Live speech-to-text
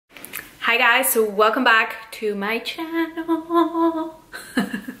Hi guys, so welcome back to my channel.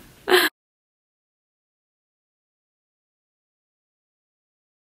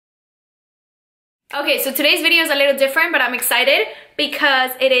 Okay, so today's video is a little different, but I'm excited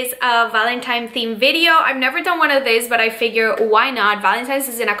because it is a Valentine themed video. I've never done one of these, but I figure why not? Valentine's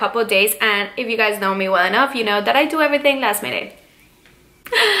is in a couple of days, and if you guys know me well enough, you know that I do everything last minute.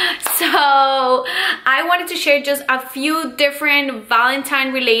 So I wanted to share just a few different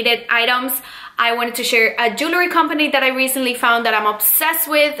Valentine related items. I wanted to share a jewelry company that I recently found that I'm obsessed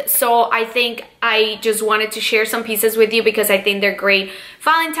with. So I think I just wanted to share some pieces with you because I think they're great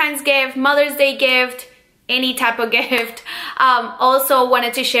Valentine's gift, Mother's Day gift, any type of gift. Also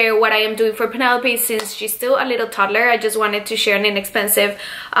wanted to share what I am doing for Penelope since she's still a little toddler. I just wanted to share an inexpensive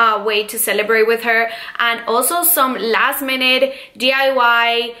way to celebrate with her, and also some last minute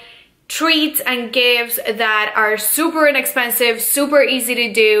DIY treats and gifts that are super inexpensive, super easy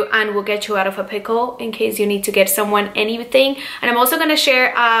to do, and will get you out of a pickle in case you need to get someone anything. And I'm also going to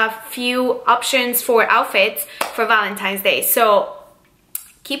share a few options for outfits for Valentine's Day. So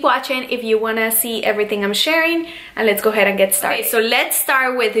keep watching if you want to see everything I'm sharing, and let's go ahead and get started. Okay, so let's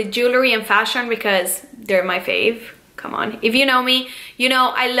start with jewelry and fashion because they're my fave. Come on, if you know me, you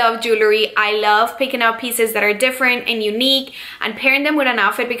know I love jewelry. I love picking out pieces that are different and unique and pairing them with an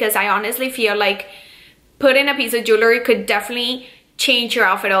outfit, because I honestly feel like putting a piece of jewelry could definitely change your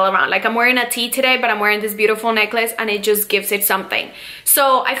outfit all around. Like I'm wearing a tee today, but I'm wearing this beautiful necklace and it just gives it something.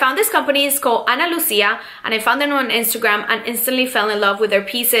 So I found this company, it's called Ana Lucia, and I found them on Instagram and instantly fell in love with their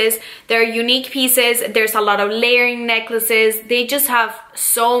pieces. They're unique pieces. There's a lot of layering necklaces. They just have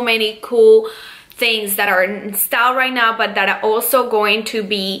so many cool things that are in style right now, but that are also going to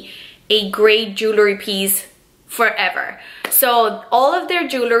be a great jewelry piece forever. So all of their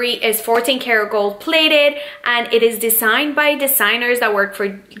jewelry is 14 karat gold plated, and it is designed by designers that work for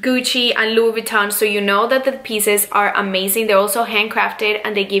Gucci and Louis Vuitton, so you know that the pieces are amazing. They're also handcrafted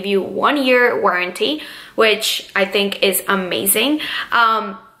and they give you 1 year warranty, which I think is amazing.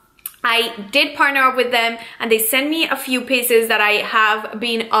 I did partner up with them and they sent me a few pieces that I have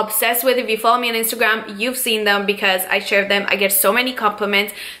been obsessed with. If you follow me on Instagram, you've seen them because I share them. I get so many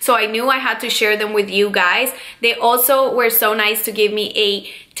compliments, so I knew I had to share them with you guys. They also were so nice to give me a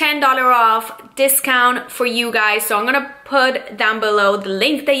 $10 off discount for you guys, so I'm gonna put down below the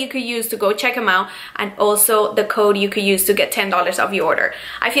link that you could use to go check them out, and also the code you could use to get $10 off your order.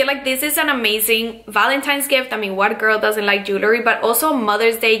 I feel like this is an amazing Valentine's gift. I mean, what girl doesn't like jewelry? But also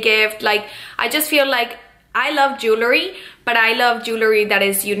Mother's Day gift. Like, I just feel like I love jewelry, but I love jewelry that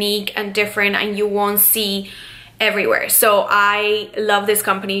is unique and different and you won't see everywhere. So I love this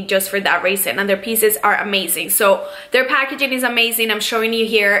company just for that reason, and their pieces are amazing. So their packaging is amazing. I'm showing you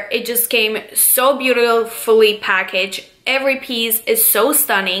here. It just came so beautifully packaged. Every piece is so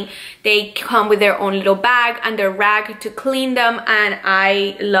stunning. They come with their own little bag and their rag to clean them, and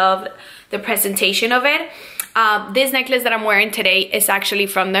I love the presentation of it. This necklace that I'm wearing today is actually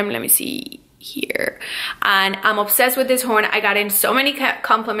from them. Let me see here, and I'm obsessed with this horn. I got in so many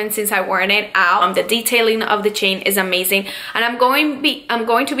compliments since I worn it out. The detailing of the chain is amazing, and I'm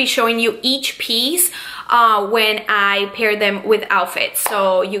going to be showing you each piece when I pair them with outfits.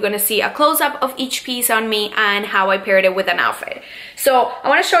 So you're gonna see a close-up of each piece on me and how I paired it with an outfit. So I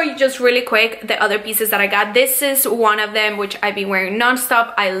want to show you just really quick the other pieces that I got. This is one of them which I've been wearing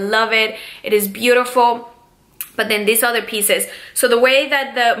non-stop. I love it. It is beautiful. But then these other pieces, so the way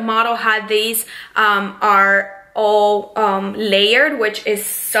that the model had these are all layered, which is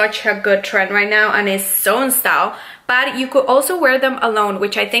such a good trend right now and is so in style. But you could also wear them alone,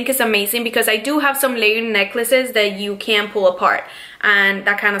 which I think is amazing, because I do have some layered necklaces that you can pull apart and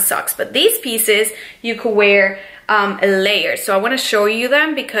that kind of sucks. But these pieces you could wear layered. So I want to show you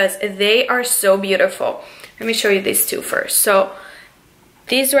them because they are so beautiful. Let me show you these two first. So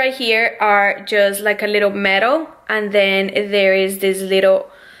these right here are just like a little medal, and then there is this little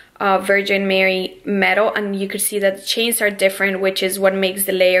Virgin Mary medal, and you could see that the chains are different, which is what makes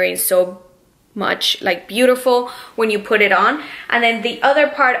the layering so much like beautiful when you put it on. And then the other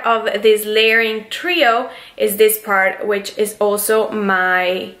part of this layering trio is this part, which is also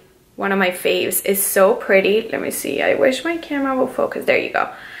one of my faves. It's so pretty. Let me see, I wish my camera will focus. There you go.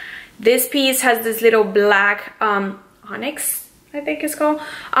 This piece has this little black onyx, I think it's called,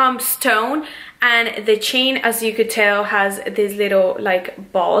 stone, and the chain, as you could tell, has these little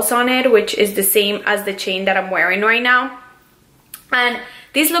like balls on it, which is the same as the chain that I'm wearing right now. And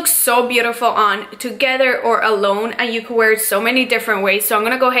These look so beautiful on together or alone, and you can wear it so many different ways. So I'm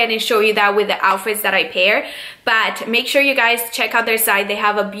gonna go ahead and show you that with the outfits that I pair. But make sure you guys check out their site. They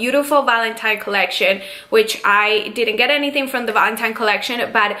have a beautiful Valentine collection, which I didn't get anything from the Valentine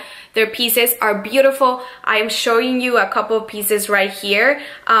collection, but their pieces are beautiful. I am showing you a couple of pieces right here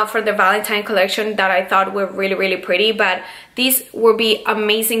for the Valentine collection that I thought were really pretty, but these will be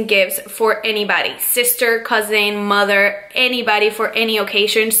amazing gifts for anybody, sister, cousin, mother, anybody, for any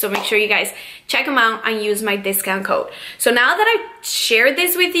occasion. So make sure you guys check them out and use my discount code. So now that I've shared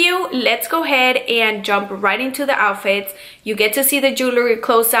this with you, let's go ahead and jump right into the outfits. You get to see the jewelry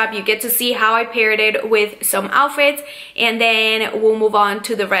close up, you get to see how I paired it with some outfits, and then we'll move on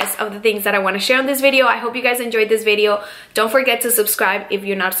to the rest of the things that I want to share on this video. I hope you guys enjoyed this video. Don't forget to subscribe if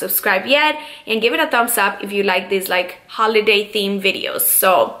you're not subscribed yet, and give it a thumbs up if you like these like holiday themed videos.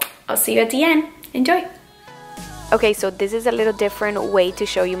 So I'll see you at the end. Enjoy. Okay, so this is a little different way to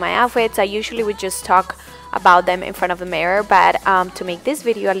show you my outfits. I usually would just talk about them in front of the mirror, but to make this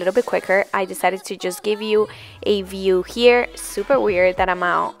video a little bit quicker, I decided to just give you a view here. Super weird that I'm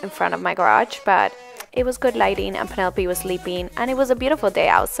out in front of my garage, but it was good lighting and Penelope was sleeping and it was a beautiful day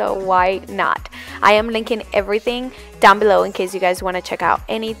out, so why not? I am linking everything down below in case you guys want to check out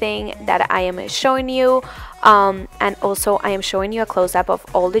anything that I am showing you. And also I am showing you a close-up of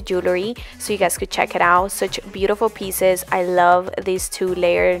all the jewelry so you guys could check it out. Such beautiful pieces. I love these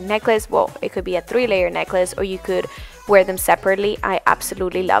 2-layer necklace. Well, it could be a 3-layer necklace, or you could wear them separately. I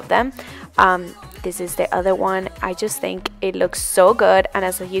absolutely love them. This is the other one. I just think it looks so good, and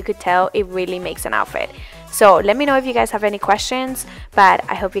as you could tell, it really makes an outfit. So let me know if you guys have any questions, but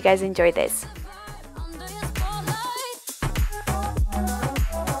I hope you guys enjoy this.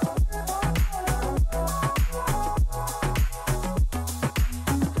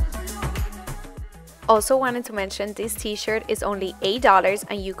 Also wanted to mention, this t-shirt is only $8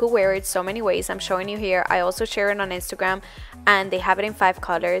 and you could wear it so many ways. I'm showing you here. I also share it on Instagram and they have it in 5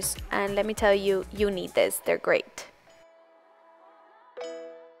 colors, and let me tell you, you need this. They're great.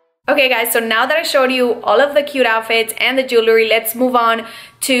 Okay guys, so now that I showed you all of the cute outfits and the jewelry, let's move on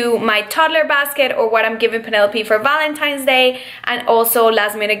to my toddler basket, or what I'm giving Penelope for Valentine's Day, and also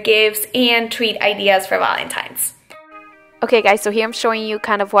last minute gifts and treat ideas for Valentine's. Okay guys, so here I'm showing you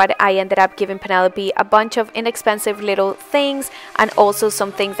kind of what I ended up giving Penelope. A bunch of inexpensive little things, and also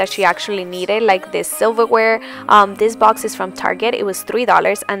some things that she actually needed, like this silverware. This box is from Target. It was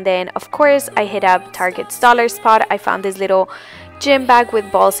 $3, and then of course I hit up Target's dollar spot. I found this little gym bag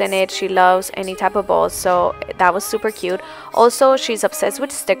with balls in it. She loves any type of balls, so that was super cute. Also, she's obsessed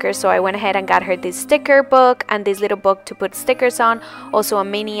with stickers, so I went ahead and got her this sticker book and this little book to put stickers on. Also a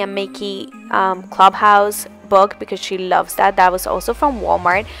Minnie and Mickey Clubhouse book, because she loves that. That was also from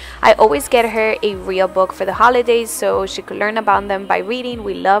Walmart. I always get her a real book for the holidays so she could learn about them by reading.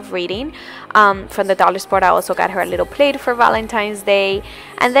 We love reading. From the dollar store, I also got her a little plate for Valentine's Day,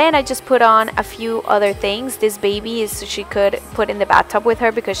 and then I just put on a few other things. This baby is so she could put in the bathtub with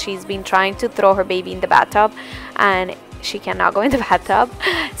her, because she's been trying to throw her baby in the bathtub and she cannot go in the bathtub,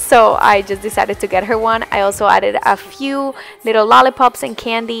 so I just decided to get her one. I also added a few little lollipops and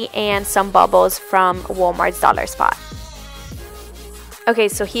candy and some bubbles from Walmart's dollar spot. Okay,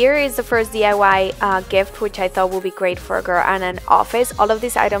 so here is the first DIY gift, which I thought would be great for a girl and an office. All of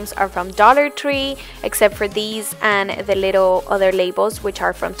these items are from Dollar Tree, except for these and the little other labels, which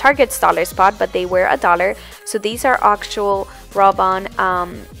are from Target's dollar spot, but they were $1. So these are actual rub-on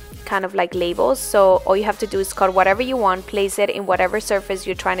kind of like labels. So all you have to do is cut whatever you want, place it in whatever surface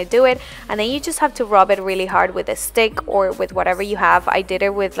you're trying to do it, and then you just have to rub it really hard with a stick or with whatever you have. I did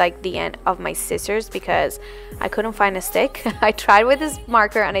it with like the end of my scissors because I couldn't find a stick. I tried with this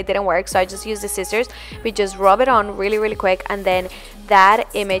marker and it didn't work, so I just used the scissors. We just rub it on really quick, and then that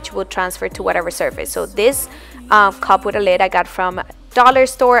image will transfer to whatever surface. So this cup with a lid I got from dollar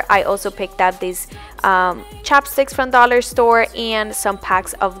store. I also picked up these chapsticks from dollar store and some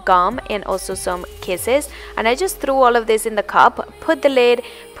packs of gum and also some kisses, and I just threw all of this in the cup, put the lid,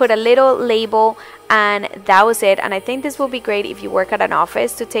 put a little label, and that was it. And I think this will be great if you work at an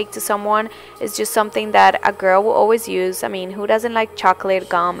office to take to someone. It's just something that a girl will always use. I mean, who doesn't like chocolate,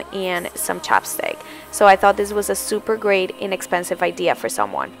 gum, and some chapstick? So I thought this was a super great inexpensive idea for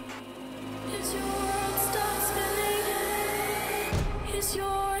someone.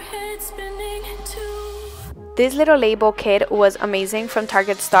 This little label kit was amazing from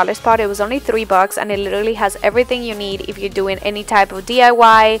Target's dollar spot. It was only $3 and it literally has everything you need if you're doing any type of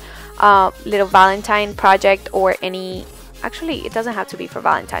DIY, little Valentine project, or any actually it doesn't have to be for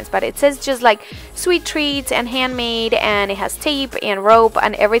Valentine's, but it says just like sweet treats and handmade, and it has tape and rope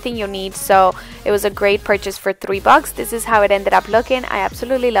and everything you need. So it was a great purchase for $3. This is how it ended up looking. I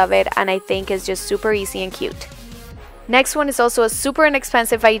absolutely love it, and I think it's just super easy and cute. Next one is also a super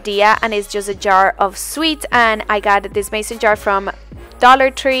inexpensive idea, and it's just a jar of sweets, and I got this mason jar from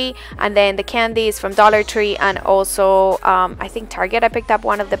Dollar Tree, and then the candy is from Dollar Tree, and also I think Target. I picked up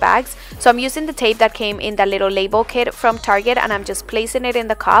one of the bags. So I'm using the tape that came in that little label kit from Target, and I'm just placing it in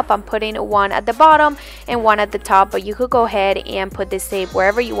the cup. I'm putting one at the bottom and one at the top, but you could go ahead and put this tape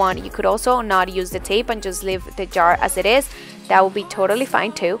wherever you want. You could also not use the tape and just leave the jar as it is. That will be totally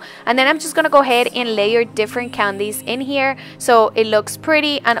fine too. And then I'm just gonna go ahead and layer different candies in here so it looks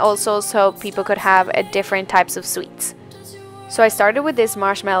pretty, and also so people could have different types of sweets. So I started with these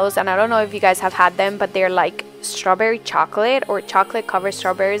marshmallows, and I don't know if you guys have had them, but they're like strawberry chocolate or chocolate covered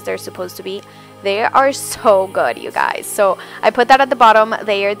strawberries. They're supposed to be. They are so good, you guys. So I put that at the bottom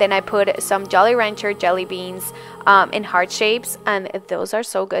there. Then I put some Jolly Rancher jelly beans in heart shapes, and those are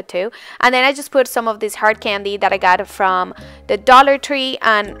so good too. And then I just put some of this hard candy that I got from the Dollar Tree,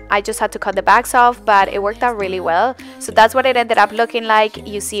 and I just had to cut the bags off, but it worked out really well. So that's what it ended up looking like.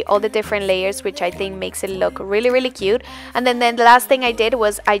 You see all the different layers, which I think makes it look really cute. And then the last thing I did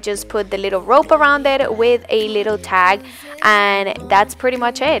was I just put the little rope around it with a little tag, and that's pretty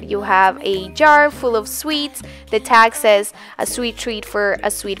much it. You have a jar full of sweets. The tag says a sweet treat for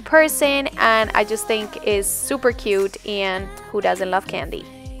a sweet person, and I just think is super cute, and who doesn't love candy?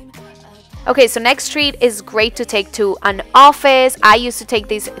 Okay, so next treat is great to take to an office. I used to take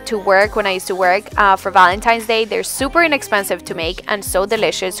these to work when I used to work for Valentine's Day. They're super inexpensive to make and so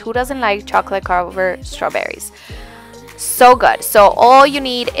delicious. Who doesn't like chocolate covered strawberries? So good. So all you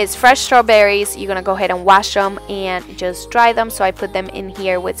need is fresh strawberries. You're gonna go ahead and wash them and just dry them. So I put them in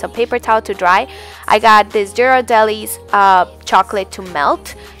here with some paper towel to dry. I got this Ghirardelli's chocolate to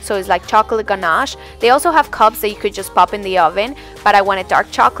melt, so it's like chocolate ganache. They also have cups that you could just pop in the oven, but I wanted dark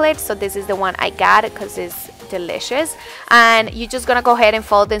chocolate, so this is the one I got because it's delicious. And you're just gonna go ahead and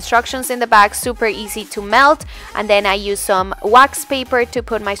follow the instructions in the back. Super easy to melt. And then I use some wax paper to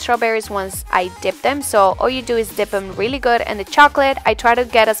put my strawberries once I dip them. So all you do is dip them really good in the chocolate. I try to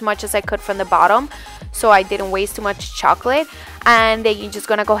get as much as I could from the bottom, so I didn't waste too much chocolate. And then you're just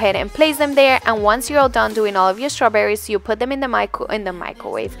gonna go ahead and place them there. And once you're all done doing all of your strawberries, you put them in the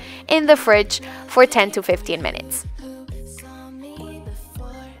microwave in the fridge for 10 to 15 minutes.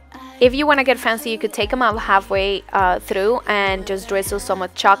 If you want to get fancy, you could take them out halfway through and just drizzle some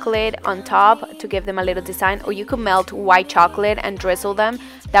chocolate on top to give them a little design, or you could melt white chocolate and drizzle them.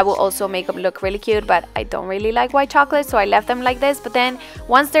 That will also make them look really cute, but I don't really like white chocolate, so I left them like this. But then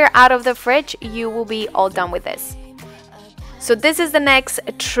once they're out of the fridge, you will be all done with this. So this is the next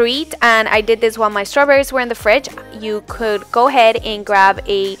treat, and I did this while my strawberries were in the fridge. You could go ahead and grab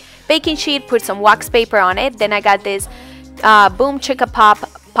a baking sheet, put some wax paper on it. Then I got this Boom Chicka Pop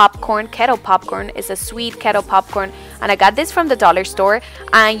popcorn, kettle popcorn. Is a sweet kettle popcorn, and I got this from the dollar store.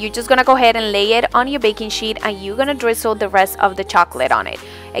 And you're just gonna go ahead and lay it on your baking sheet, and you're gonna drizzle the rest of the chocolate on it.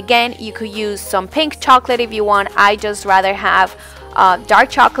 Again, you could use some pink chocolate if you want. I just rather have dark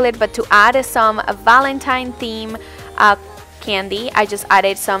chocolate, but to add some Valentine theme candy, I just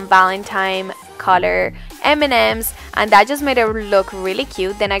added some Valentine color M&Ms, and that just made it look really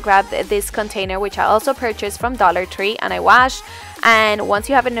cute. Then I grabbed this container, which I also purchased from Dollar Tree, and I washed. And once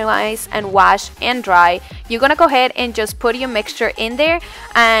you have it nice and wash and dry, you're gonna go ahead and just put your mixture in there,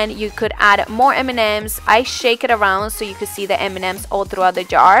 and you could add more M&Ms. I shake it around so you could see the M&Ms all throughout the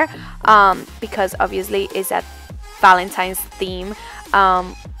jar, because obviously it's a Valentine's theme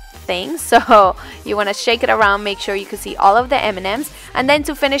thing, so you want to shake it around, make sure you can see all of the M&Ms. And then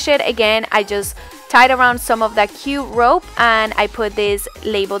to finish it, again, I just tied around some of that cute rope, and I put this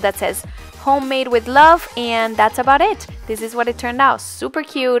label that says homemade with love, and that's about it. This is what it turned out. Super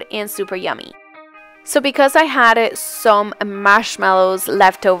cute and super yummy. So because I had some marshmallows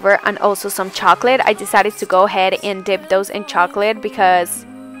left over and also some chocolate, I decided to go ahead and dip those in chocolate, because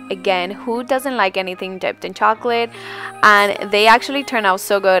again, who doesn't like anything dipped in chocolate? And they actually turn out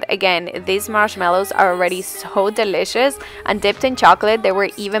so good. Again, these marshmallows are already so delicious, and dipped in chocolate they were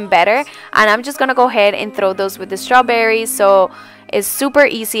even better. And I'm just gonna go ahead and throw those with the strawberries. So it's super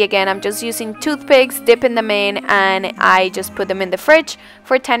easy. Again, I'm just using toothpicks, dipping them in, and I just put them in the fridge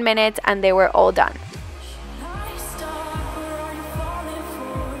for 10 minutes and they were all done.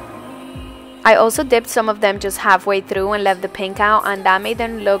 I also dipped some of them just halfway through and left the pink out, and that made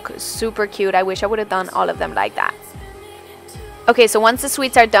them look super cute. I wish I would have done all of them like that. Okay, so once the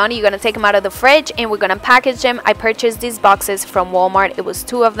sweets are done, you're gonna take them out of the fridge and we're gonna package them. I purchased these boxes from Walmart. It was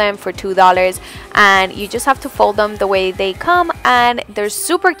 2 of them for $2, and you just have to fold them the way they come, and they're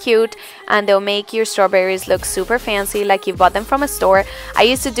super cute, and they'll make your strawberries look super fancy like you bought them from a store. I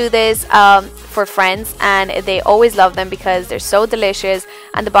used to do this for friends, and they always love them because they're so delicious,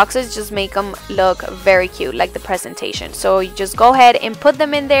 and the boxes just make them look very cute, like the presentation. So you just go ahead and put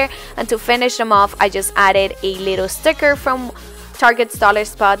them in there, and to finish them off, I just added a little sticker from Target's Dollar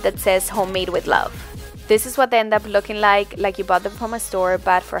Spot that says homemade with love. This is what they end up looking like you bought them from a store,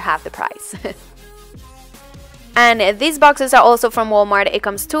 but for half the price. And these boxes are also from Walmart. It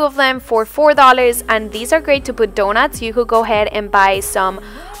comes 2 of them for $4, and these are great to put donuts. You could go ahead and buy some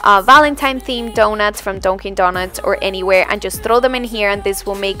Valentine themed donuts from Dunkin' Donuts or anywhere and just throw them in here, and this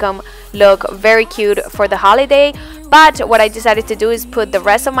will make them look very cute for the holiday. But what I decided to do is put the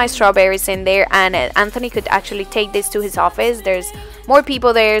rest of my strawberries in there, and Anthony could actually take this to his office. There's more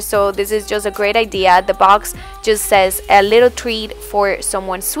people there, so this is just a great idea. The box just says a little treat for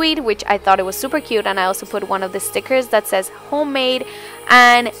someone sweet, which I thought it was super cute, and I also put one of the stickers that says homemade.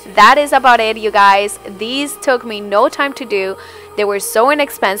 And that is about it, you guys. These took me no time to do. They were so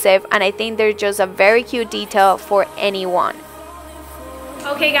inexpensive, and I think they're just a very cute detail for anyone.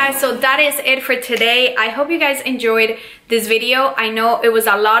 Okay guys, so that is it for today. I hope you guys enjoyed this video. I know it was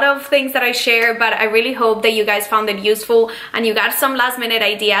a lot of things that I shared, but I really hope that you guys found it useful and you got some last minute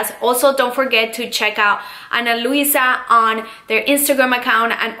ideas. Also, don't forget to check out Ana Luisa on their Instagram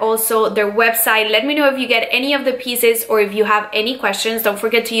account and also their website. Let me know if you get any of the pieces or if you have any questions. Don't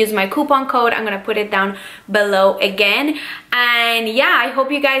forget to use my coupon code. I'm gonna put it down below again. And yeah, I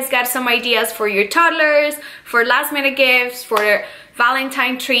hope you guys got some ideas for your toddlers, for last minute gifts, for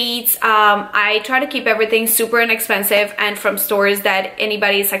Valentine treats. I try to keep everything super inexpensive and from stores that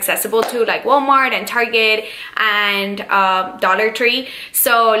anybody is accessible to, like Walmart and Target and Dollar Tree.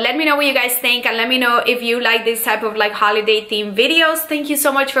 So let me know what you guys think, and let me know if you like this type of like holiday themed videos. Thank you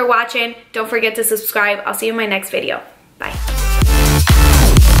so much for watching. Don't forget to subscribe. I'll see you in my next video.